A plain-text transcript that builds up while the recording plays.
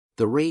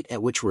The rate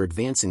at which we're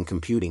advancing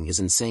computing is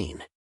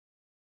insane.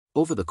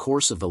 Over the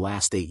course of the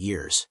last 8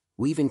 years,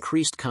 we've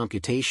increased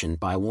computation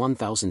by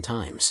 1,000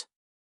 times.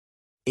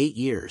 8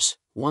 years,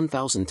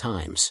 1,000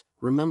 times.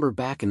 Remember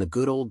back in the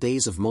good old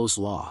days of Moore's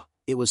Law,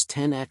 it was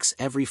 10x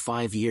every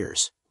 5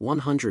 years,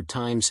 100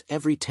 times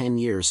every 10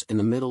 years in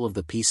the middle of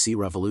the PC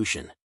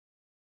revolution.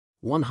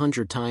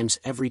 100 times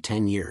every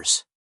 10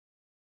 years.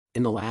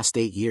 In the last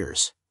 8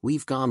 years,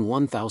 we've gone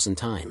 1,000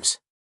 times.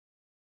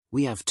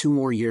 We have 2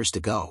 more years to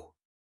go.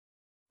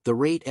 The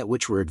rate at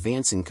which we're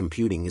advancing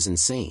computing is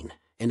insane,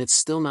 and it's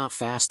still not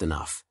fast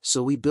enough,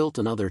 so we built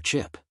another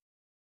chip.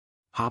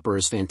 Hopper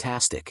is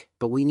fantastic,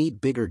 but we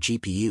need bigger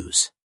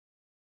GPUs.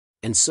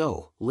 And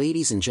so,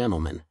 ladies and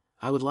gentlemen,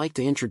 I would like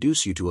to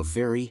introduce you to a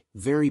very,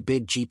 very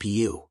big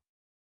GPU.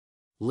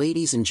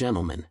 Ladies and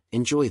gentlemen,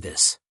 enjoy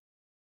this.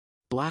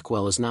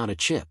 Blackwell is not a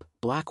chip,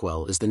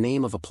 Blackwell is the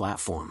name of a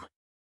platform.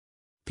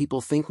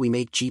 People think we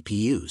make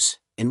GPUs,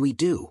 and we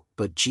do,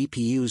 but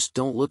GPUs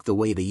don't look the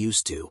way they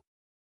used to.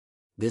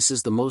 This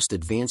is the most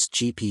advanced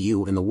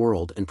GPU in the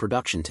world in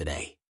production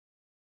today.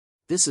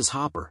 This is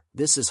Hopper,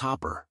 this is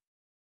Hopper.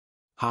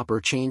 Hopper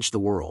changed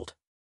the world.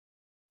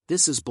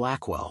 This is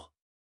Blackwell.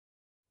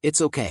 It's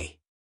okay.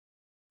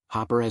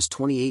 Hopper has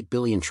 28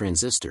 billion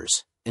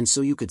transistors, and so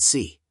you could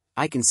see,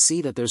 I can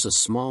see that there's a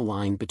small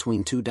line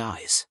between 2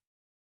 dies.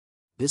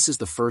 This is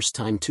the first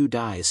time 2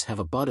 dies have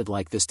abutted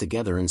like this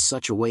together in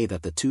such a way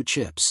that the 2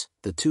 chips,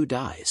 the 2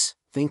 dies,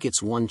 think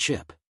it's one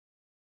chip.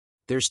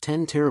 There's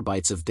 10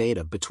 terabytes of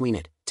data between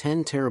it,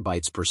 10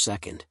 terabytes per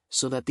second,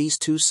 so that these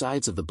 2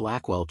 sides of the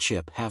Blackwell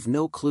chip have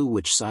no clue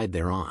which side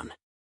they're on.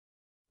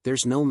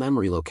 There's no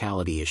memory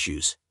locality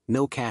issues,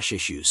 no cache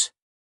issues.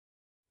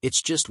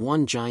 It's just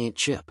one giant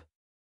chip.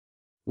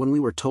 When we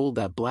were told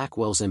that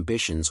Blackwell's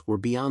ambitions were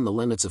beyond the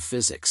limits of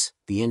physics,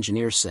 the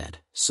engineer said,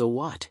 "So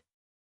what?"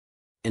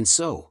 And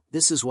so,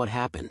 this is what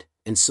happened,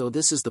 and so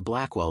this is the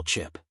Blackwell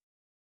chip.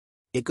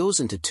 It goes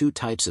into 2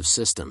 types of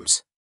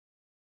systems.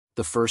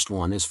 The first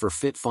one is for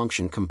fit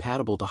function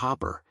compatible to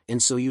Hopper,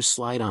 and so you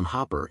slide on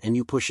Hopper and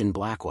you push in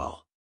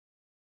Blackwell.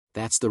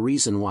 That's the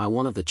reason why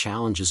one of the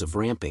challenges of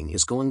ramping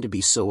is going to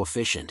be so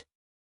efficient.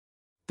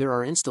 There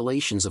are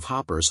installations of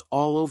Hoppers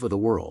all over the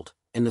world,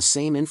 and the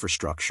same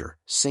infrastructure,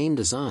 same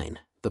design,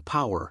 the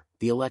power,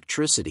 the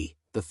electricity,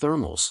 the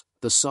thermals,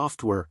 the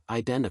software,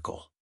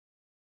 identical.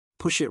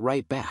 Push it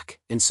right back,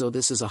 and so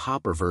this is a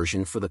Hopper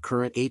version for the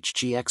current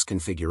HGX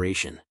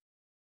configuration.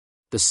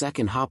 The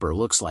second Hopper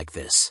looks like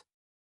this.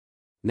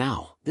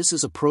 Now, this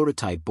is a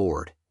prototype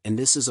board, and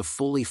this is a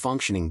fully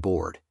functioning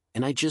board,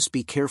 and I just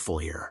be careful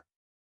here.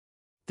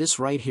 This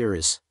right here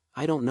is,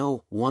 I don't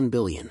know, 1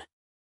 billion.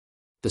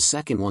 The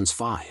second one's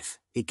 5,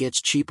 it gets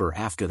cheaper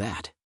after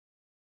that.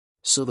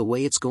 So the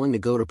way it's going to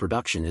go to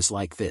production is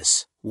like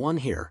this, 1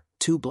 here,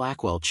 2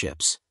 Blackwell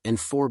chips, and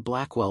 4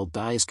 Blackwell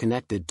dies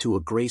connected to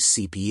a Grace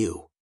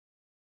CPU.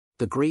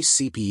 The Grace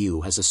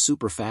CPU has a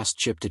super fast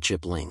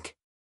chip-to-chip link.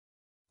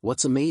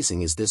 What's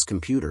amazing is this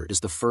computer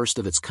is the first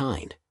of its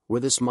kind, where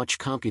this much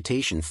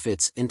computation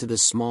fits into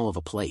this small of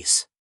a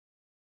place.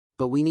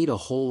 But we need a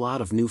whole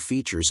lot of new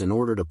features in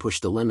order to push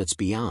the limits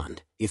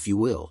beyond, if you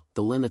will,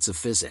 the limits of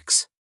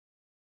physics.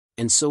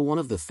 And so one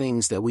of the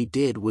things that we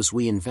did was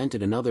we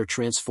invented another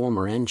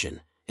transformer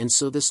engine, and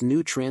so this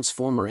new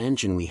transformer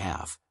engine we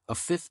have, a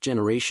 5th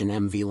generation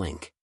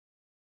NVLink.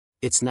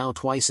 It's now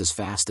twice as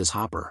fast as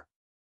Hopper.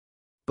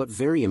 But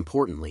very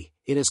importantly,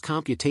 it has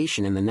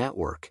computation in the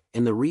network,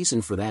 and the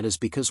reason for that is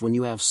because when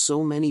you have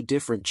so many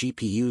different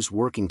GPUs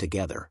working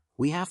together,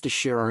 we have to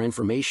share our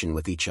information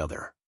with each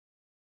other.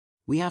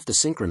 We have to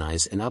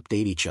synchronize and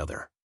update each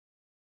other.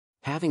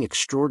 Having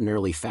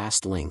extraordinarily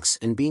fast links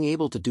and being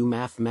able to do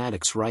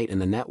mathematics right in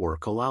the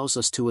network allows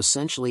us to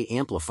essentially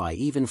amplify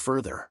even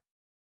further.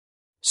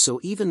 So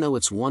even though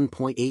it's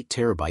 1.8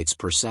 terabytes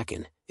per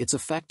second, it's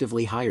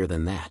effectively higher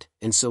than that,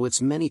 and so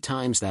it's many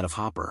times that of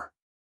Hopper.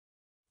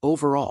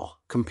 Overall,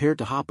 compared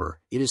to Hopper,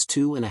 it is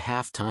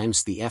 2.5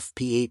 times the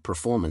FP8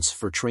 performance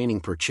for training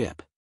per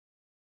chip.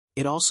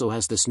 It also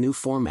has this new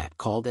format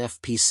called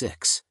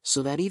FP6,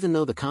 so that even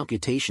though the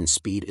computation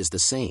speed is the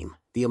same,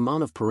 the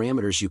amount of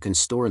parameters you can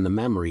store in the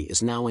memory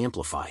is now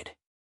amplified.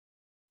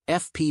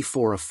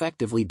 FP4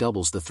 effectively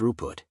doubles the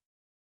throughput.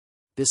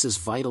 This is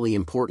vitally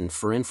important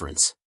for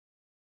inference.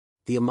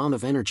 The amount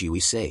of energy we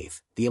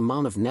save, the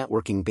amount of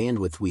networking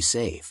bandwidth we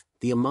save,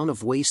 the amount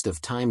of waste of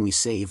time we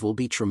save will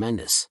be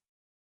tremendous.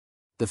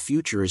 The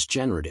future is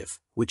generative,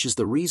 which is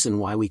the reason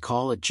why we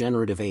call it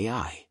generative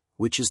AI,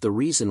 which is the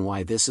reason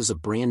why this is a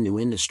brand new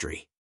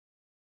industry.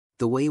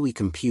 The way we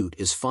compute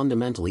is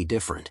fundamentally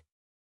different.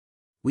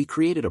 We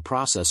created a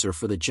processor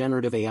for the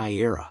generative AI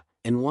era,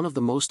 and one of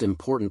the most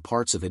important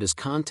parts of it is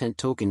content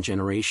token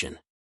generation.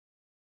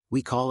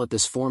 We call it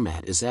this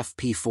format as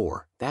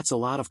FP4, that's a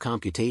lot of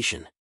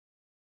computation.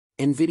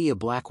 Nvidia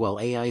Blackwell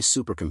AI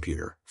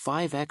supercomputer,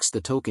 5x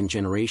the token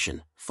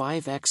generation,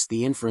 5x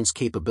the inference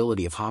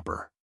capability of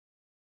Hopper.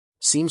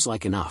 Seems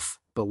like enough,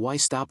 but why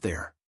stop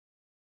there?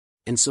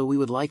 And so we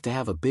would like to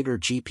have a bigger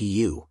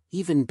GPU,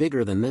 even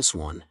bigger than this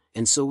one,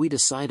 and so we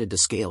decided to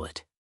scale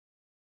it.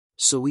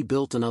 So we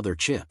built another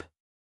chip.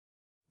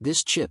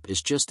 This chip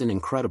is just an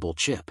incredible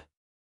chip.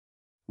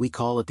 We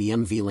call it the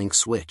unveiling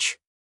switch.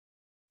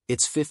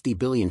 It's 50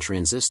 billion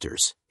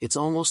transistors, it's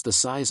almost the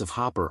size of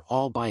Hopper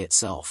all by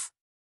itself.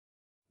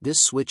 This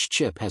switch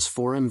chip has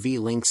 4 MV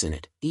links in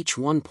it, each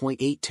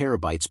 1.8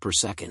 terabytes per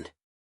second.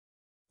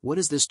 What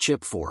is this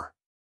chip for?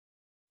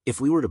 If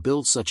we were to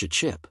build such a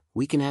chip,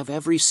 we can have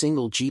every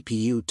single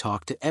GPU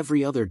talk to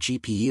every other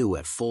GPU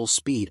at full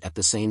speed at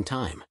the same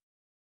time.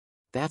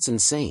 That's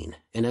insane,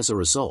 and as a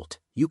result,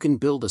 you can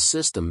build a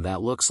system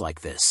that looks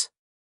like this.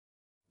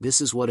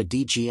 This is what a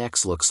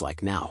DGX looks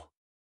like now.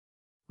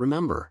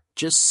 Remember,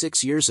 just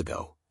 6 years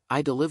ago,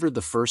 I delivered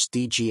the first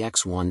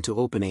DGX-1 to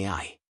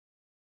OpenAI.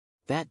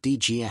 That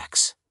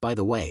DGX, by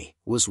the way,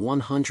 was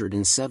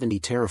 170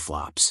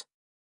 teraflops.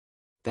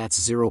 That's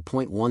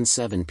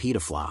 0.17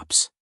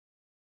 petaflops.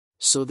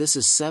 So this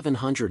is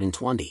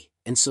 720,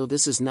 and so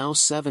this is now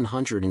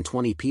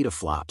 720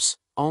 petaflops,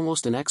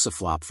 almost an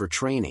exaflop for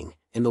training,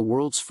 and the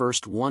world's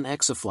first 1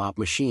 exaflop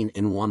machine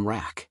in one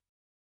rack.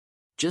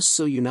 Just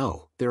so you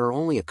know, there are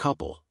only a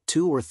couple,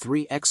 2 or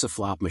 3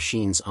 exaflop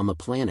machines on the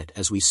planet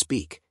as we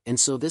speak, and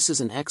so this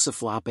is an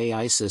exaflop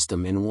AI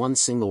system in one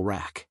single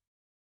rack.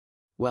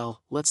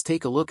 Well, let's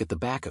take a look at the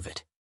back of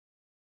it.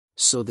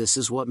 So this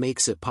is what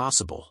makes it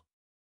possible.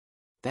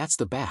 That's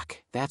the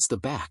back,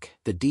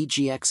 the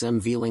DGX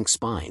unveiling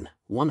spine,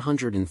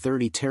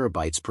 130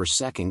 terabytes per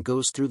second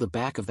goes through the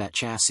back of that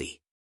chassis.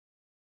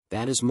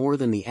 That is more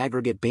than the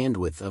aggregate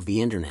bandwidth of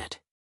the internet.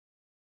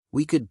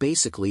 We could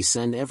basically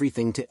send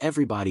everything to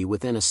everybody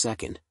within a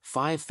second,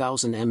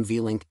 5,000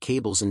 MV link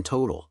cables in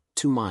total,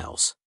 2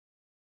 miles.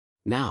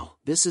 Now,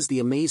 this is the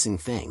amazing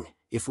thing,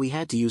 if we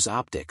had to use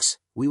optics,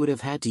 we would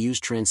have had to use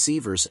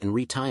transceivers and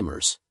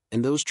retimers,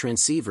 and those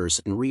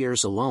transceivers and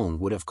rears alone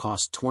would have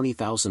cost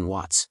 20,000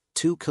 watts,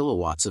 2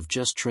 kilowatts of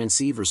just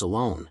transceivers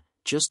alone,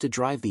 just to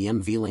drive the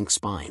NVLink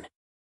spine.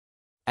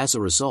 As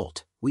a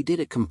result, we did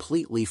it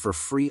completely for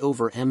free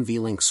over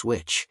NVLink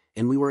switch,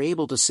 and we were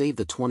able to save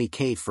the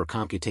 20K for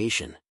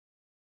computation.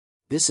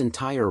 This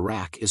entire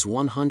rack is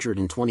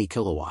 120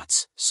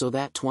 kilowatts, so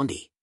that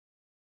 20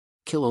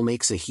 kilo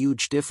makes a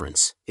huge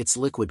difference, it's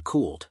liquid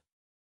cooled.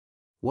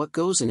 What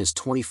goes in is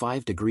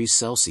 25 degrees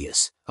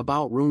Celsius,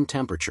 about room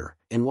temperature,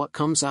 and what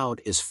comes out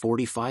is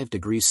 45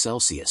 degrees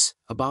Celsius,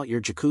 about your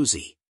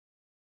jacuzzi.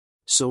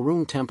 So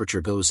room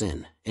temperature goes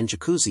in, and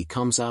jacuzzi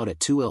comes out at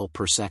 2 L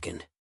per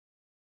second.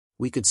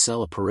 We could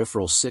sell a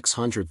peripheral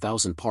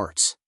 600,000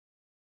 parts.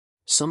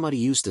 Somebody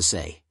used to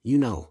say,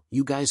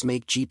 you guys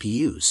make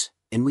GPUs,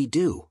 and we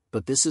do,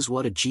 but this is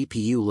what a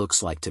GPU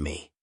looks like to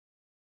me.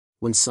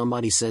 When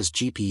somebody says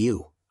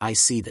GPU, I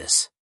see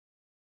this.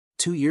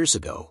 2 years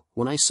ago,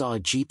 when I saw a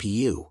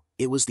GPU,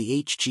 it was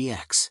the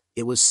HGX,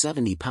 it was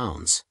 70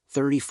 pounds,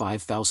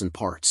 35,000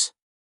 parts.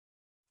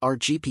 Our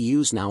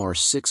GPUs now are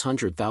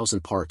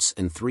 600,000 parts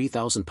and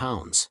 3,000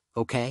 pounds,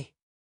 okay?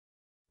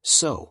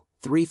 So,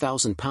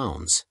 3,000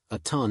 pounds, a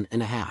ton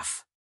and a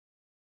half.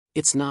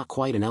 It's not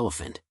quite an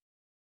elephant.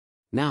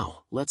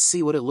 Now, let's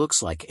see what it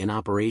looks like in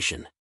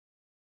operation.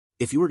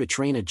 If you were to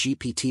train a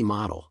GPT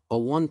model, a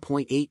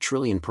 1.8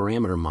 trillion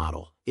parameter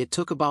model, it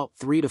took about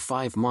 3 to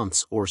 5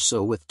 months or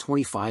so with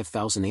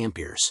 25,000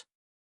 amperes.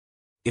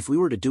 If we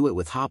were to do it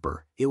with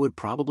Hopper, it would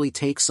probably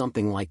take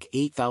something like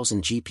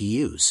 8,000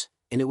 GPUs,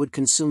 and it would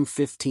consume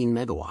 15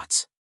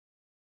 megawatts.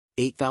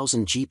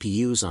 8,000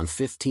 GPUs on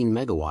 15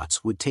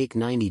 megawatts would take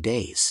 90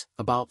 days,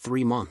 about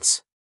 3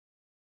 months.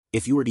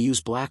 If you were to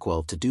use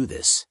Blackwell to do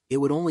this, it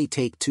would only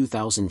take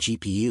 2,000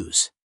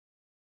 GPUs.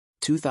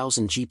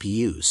 2,000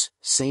 GPUs,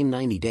 same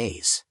 90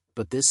 days,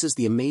 but this is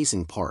the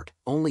amazing part,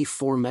 only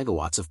 4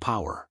 megawatts of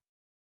power.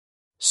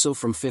 So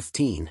from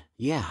 15,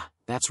 yeah,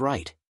 that's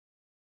right.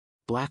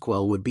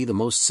 Blackwell would be the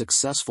most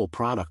successful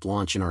product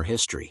launch in our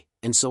history,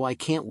 and so I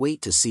can't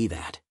wait to see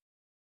that.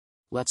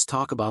 Let's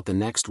talk about the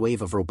next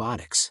wave of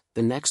robotics,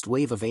 the next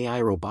wave of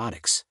AI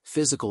robotics,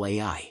 physical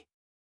AI.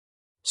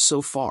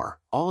 So far,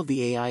 all of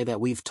the AI that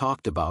we've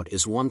talked about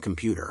is one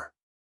computer.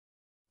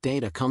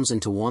 Data comes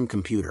into one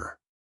computer.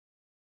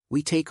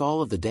 We take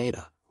all of the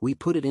data, we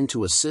put it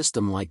into a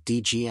system like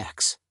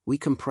DGX, we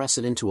compress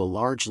it into a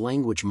large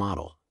language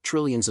model,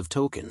 trillions of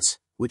tokens,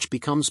 which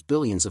becomes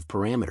billions of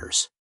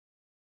parameters.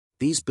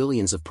 These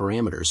billions of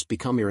parameters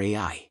become your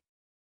AI.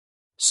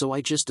 So I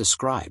just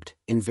described,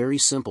 in very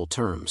simple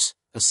terms,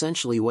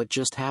 essentially what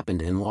just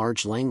happened in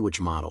large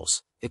language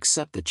models,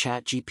 except the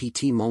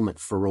ChatGPT moment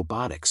for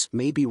robotics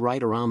may be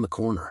right around the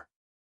corner.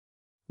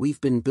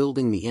 We've been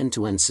building the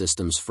end-to-end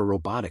systems for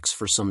robotics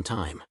for some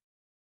time.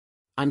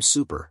 I'm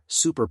super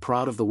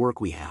proud of the work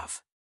we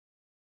have.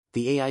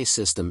 The AI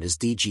system is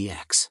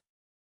DGX.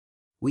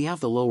 We have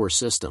the lower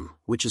system,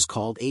 which is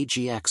called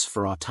AGX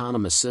for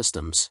autonomous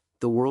systems,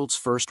 the world's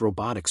first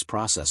robotics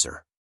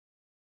processor.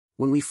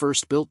 When we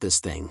first built this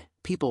thing,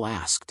 people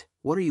asked,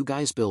 "What are you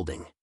guys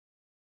building?"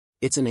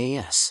 It's an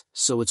AS,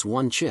 so it's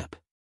one chip.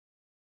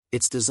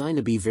 It's designed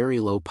to be very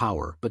low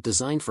power but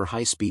designed for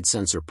high-speed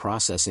sensor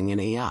processing and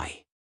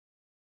AI.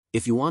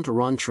 If you want to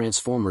run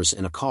transformers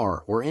in a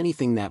car or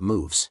anything that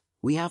moves,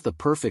 we have the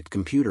perfect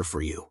computer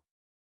for you.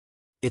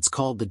 It's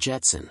called the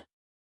Jetson.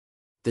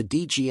 The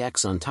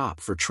DGX on top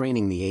for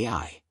training the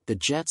AI, the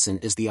Jetson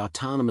is the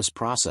autonomous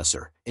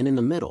processor, and in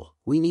the middle,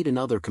 we need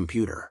another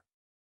computer.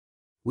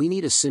 We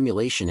need a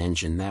simulation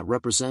engine that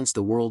represents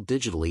the world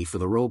digitally for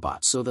the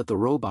robot so that the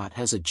robot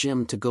has a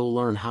gym to go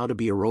learn how to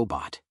be a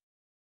robot.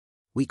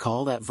 We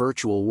call that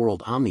virtual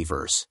world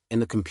Omniverse,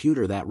 and the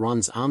computer that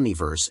runs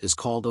Omniverse is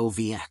called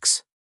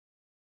OVX.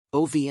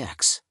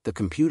 OVX, the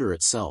computer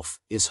itself,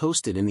 is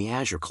hosted in the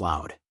Azure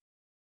cloud.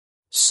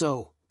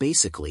 So,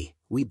 basically,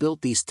 we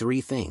built these three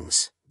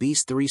things,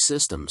 these three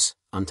systems,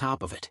 on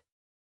top of it.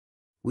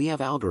 We have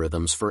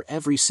algorithms for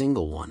every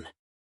single one.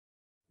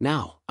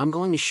 Now, I'm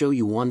going to show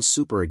you one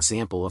super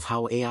example of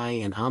how AI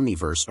and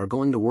Omniverse are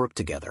going to work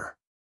together.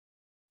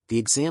 The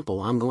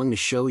example I'm going to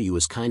show you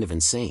is kind of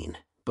insane,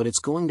 but it's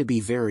going to be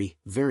very,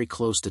 very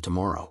close to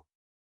tomorrow.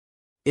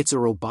 It's a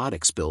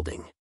robotics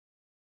building.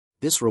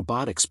 This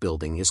robotics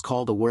building is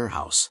called a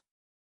warehouse.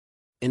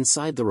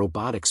 Inside the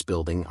robotics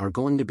building are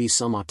going to be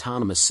some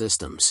autonomous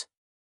systems.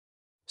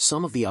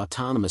 Some of the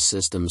autonomous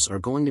systems are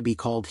going to be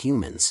called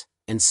humans,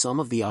 and some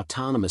of the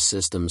autonomous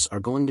systems are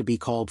going to be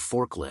called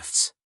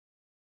forklifts.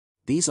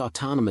 These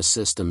autonomous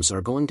systems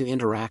are going to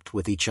interact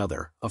with each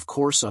other, of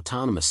course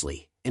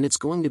autonomously, and it's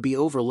going to be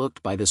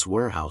overlooked by this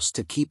warehouse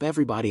to keep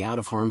everybody out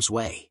of harm's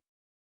way.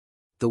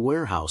 The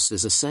warehouse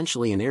is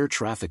essentially an air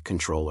traffic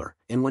controller,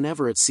 and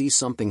whenever it sees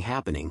something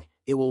happening,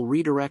 it will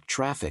redirect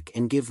traffic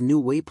and give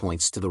new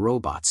waypoints to the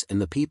robots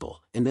and the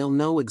people, and they'll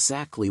know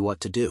exactly what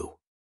to do.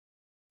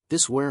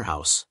 This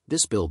warehouse,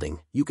 this building,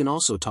 you can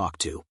also talk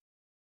to.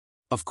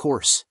 Of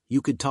course,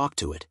 you could talk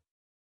to it.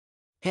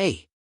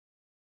 Hey!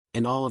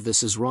 And all of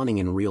this is running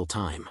in real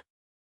time.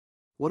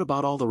 What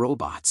about all the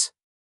robots?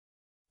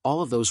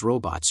 All of those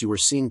robots you were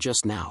seeing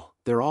just now,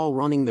 they're all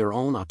running their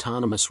own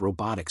autonomous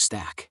robotic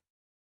stack.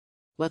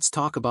 Let's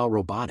talk about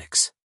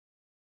robotics.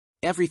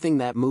 Everything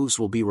that moves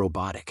will be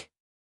robotic.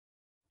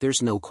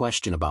 There's no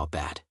question about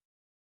that.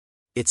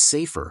 It's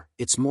safer,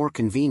 it's more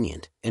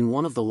convenient, and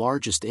one of the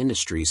largest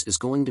industries is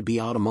going to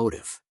be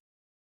automotive.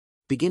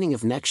 Beginning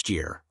of next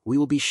year, we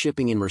will be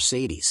shipping in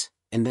Mercedes,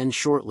 and then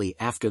shortly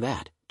after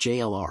that,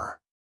 JLR.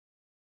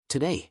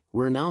 Today,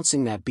 we're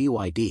announcing that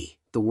BYD,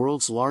 the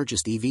world's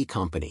largest EV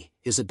company,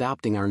 is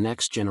adopting our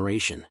next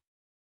generation.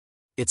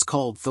 It's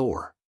called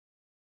Thor.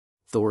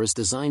 Thor is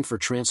designed for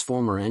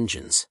transformer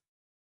engines.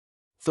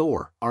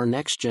 Thor, our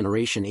next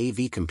generation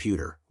AV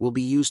computer, will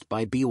be used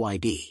by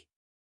BYD.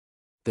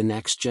 The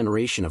next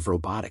generation of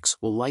robotics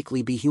will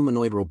likely be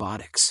humanoid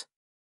robotics.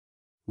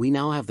 We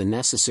now have the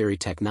necessary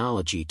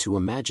technology to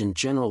imagine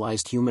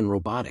generalized human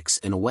robotics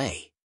in a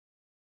way.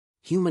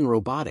 Human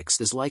robotics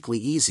is likely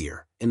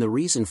easier, and the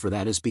reason for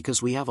that is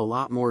because we have a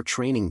lot more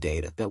training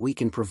data that we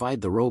can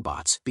provide the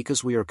robots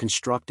because we are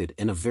constructed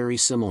in a very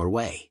similar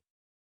way.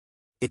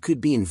 It could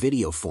be in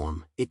video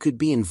form, it could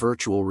be in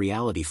virtual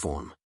reality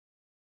form.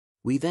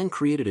 We then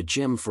created a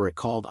gym for it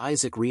called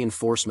Isaac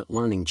Reinforcement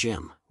Learning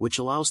Gym, which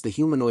allows the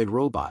humanoid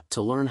robot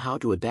to learn how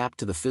to adapt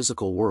to the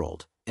physical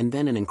world, and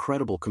then an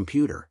incredible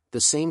computer,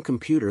 the same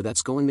computer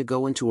that's going to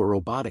go into a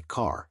robotic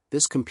car,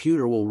 this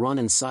computer will run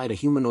inside a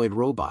humanoid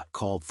robot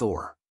called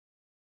Thor.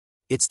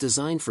 It's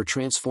designed for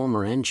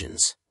transformer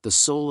engines, the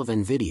soul of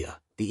Nvidia,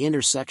 the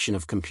intersection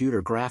of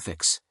computer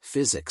graphics,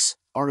 physics,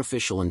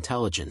 artificial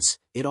intelligence,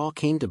 it all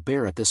came to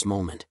bear at this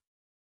moment.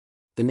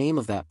 The name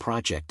of that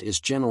project is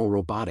General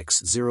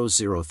Robotics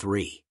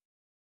 003.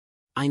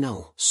 I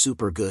know,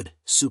 super good,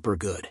 super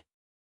good.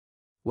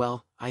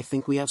 Well, I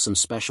think we have some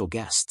special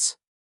guests.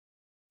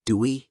 Do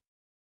we?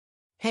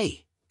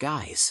 Hey,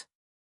 guys.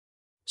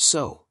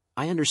 So,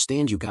 I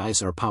understand you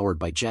guys are powered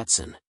by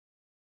Jetson.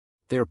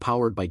 They're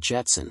powered by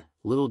Jetson,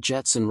 little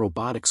Jetson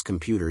robotics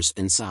computers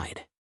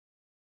inside.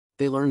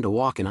 They learn to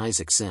walk in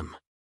Isaac Sim.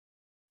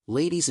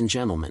 Ladies and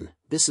gentlemen,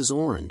 this is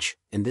Orange,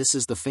 and this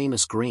is the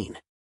famous Green.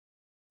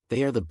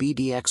 They are the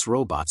BDX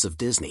robots of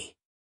Disney.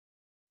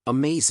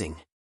 Amazing.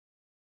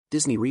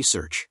 Disney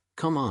Research,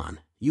 come on,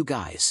 you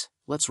guys,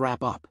 let's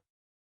wrap up.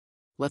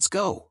 Let's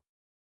go.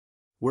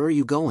 Where are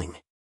you going?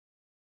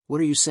 What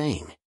are you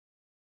saying?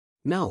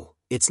 No,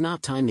 it's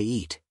not time to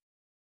eat.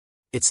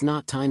 It's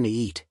not time to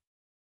eat.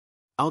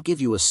 I'll give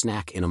you a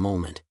snack in a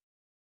moment.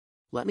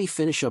 Let me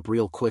finish up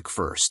real quick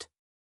first.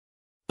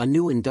 A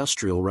new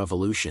industrial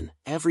revolution,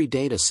 every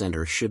data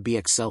center should be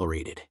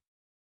accelerated.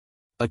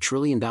 $1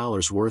 trillion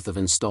worth of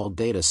installed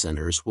data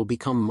centers will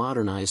become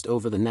modernized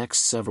over the next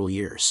several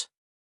years.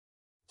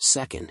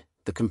 Second,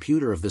 the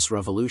computer of this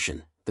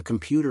revolution, the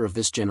computer of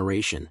this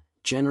generation,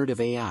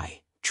 generative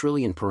AI,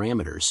 trillion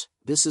parameters,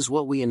 this is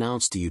what we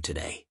announced to you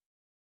today.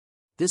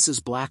 This is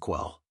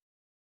Blackwell.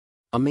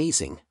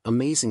 Amazing,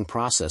 amazing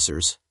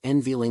processors,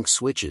 NVLink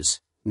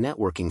switches,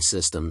 networking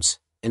systems,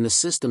 and the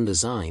system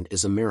design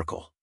is a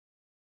miracle.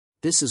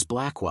 This is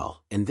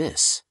Blackwell, and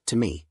this, to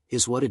me,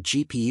 is what a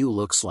GPU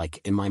looks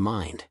like in my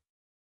mind.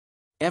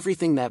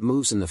 Everything that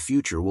moves in the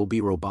future will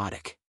be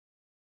robotic.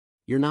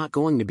 You're not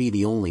going to be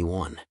the only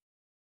one.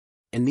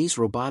 And these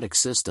robotic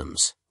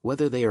systems,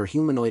 whether they are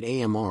humanoid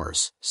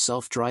AMRs,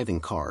 self-driving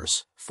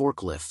cars,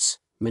 forklifts,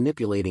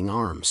 manipulating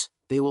arms,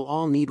 They will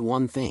all need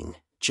one thing: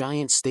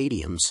 giant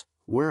stadiums,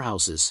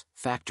 warehouses,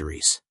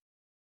 factories.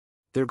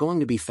 They're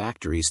going to be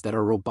factories that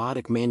are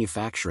robotic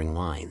manufacturing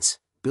lines,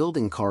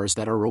 building cars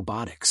that are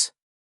robotics.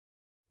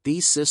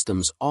 These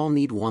systems all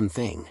need one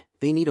thing: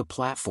 they need a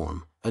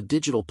platform, a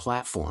digital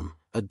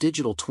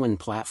twin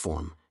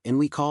platform, and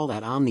we call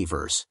that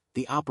Omniverse,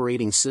 the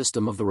operating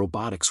system of the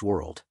robotics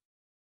world.